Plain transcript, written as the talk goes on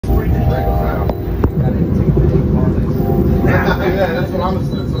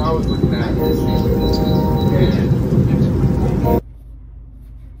was looking at this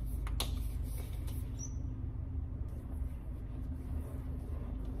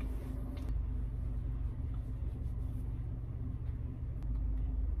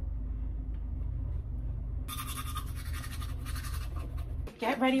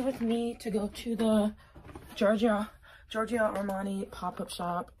Get ready with me to go to the Giorgio Armani pop-up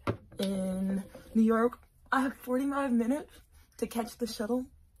shop in New York. I have 45 minutes to catch the shuttle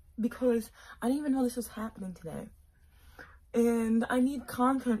because I didn't even know this was happening today. And I need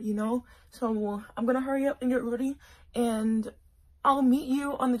content, you know? So I'm gonna hurry up and get ready and I'll meet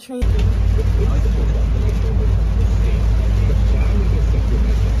you on the train.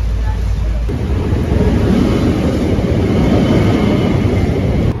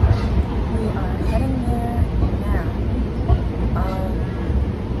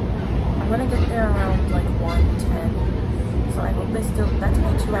 That's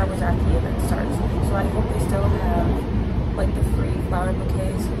only 2 hours after the event starts. So I hope they still have like the free flower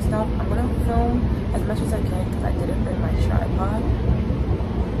bouquets and stuff. I'm gonna film as much as I can because I didn't bring my tripod.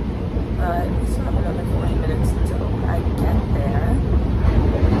 We still have another 40 minutes until I get there.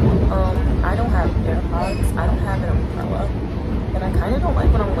 I don't have AirPods, I don't have an umbrella, and I kind of don't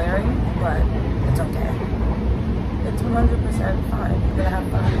like what I'm wearing, but it's okay. It's 100% fine. I'm gonna have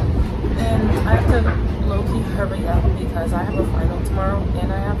fun. And I have to low-key hurry up because I have a final tomorrow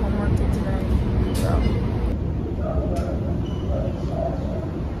and I have homework due today. So.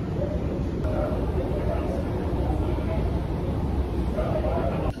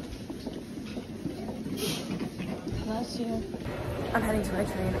 Bless you. I'm heading to my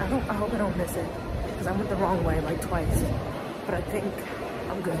train. I hope I don't miss it because I went the wrong way like twice. But I think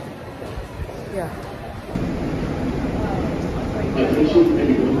I'm good. Yeah.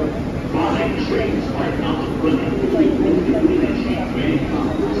 Trains are not running this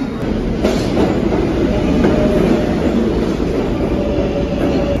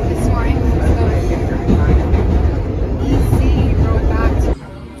morning.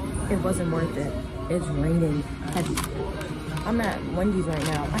 It wasn't worth it. It's raining heavy. I'm at Wendy's right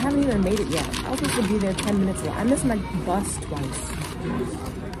now. I haven't even made it yet. I was supposed to be there 10 minutes ago. I missed my bus twice.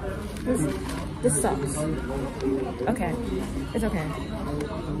 This sucks. Okay. It's okay.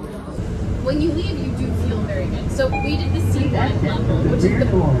 When you leave, you do feel very good. So we did the C1 level, which is the...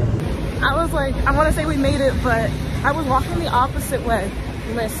 I was like, I want to say we made it, but I was walking the opposite way.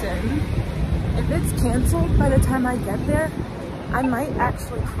 Listen, if it's canceled by the time I get there, I might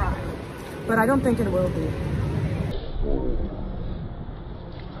actually cry. But I don't think it will be.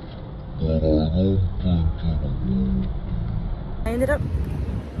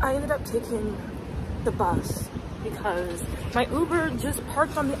 I ended up taking the bus because my Uber just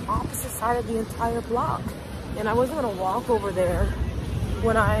parked on the opposite side of the entire block, and I wasn't gonna walk over there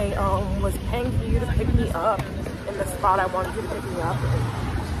when I was paying for you to pick me up in the spot I wanted you to pick me up.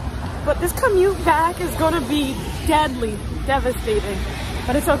 But this commute back is gonna be deadly, devastating,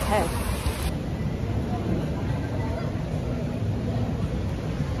 but it's okay.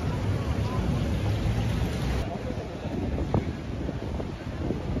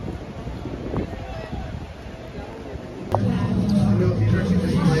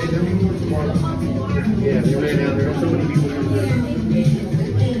 Yeah, they ran out. There are so many people.